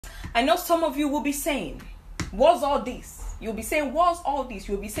I know some of you will be saying, what's all this? You'll be saying, what's all this?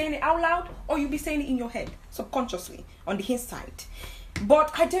 You'll be saying it out loud, or you'll be saying it in your head, subconsciously, on the inside.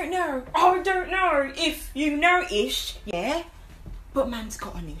 But I don't know. I don't know if you know-ish, yeah? But man's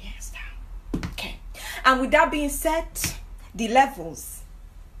got a new hairstyle. Okay. And with that being said, the levels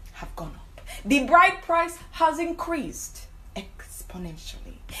have gone up. The bride price has increased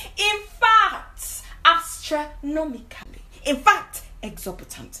exponentially. In fact, astronomically. In fact,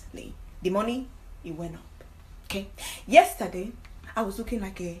 exorbitantly. The money, it went up. Okay. Yesterday, I was looking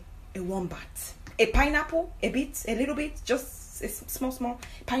like a wombat. A pineapple, a little bit, just a small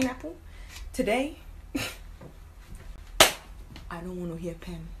pineapple. Today, I don't want to hear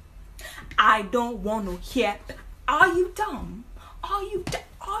pen. I don't want to hear. Are you dumb? Are you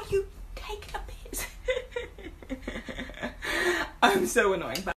taking a piss? I'm so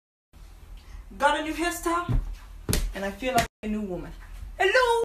annoying. Got a new hairstyle, and I feel like a new woman. Hello.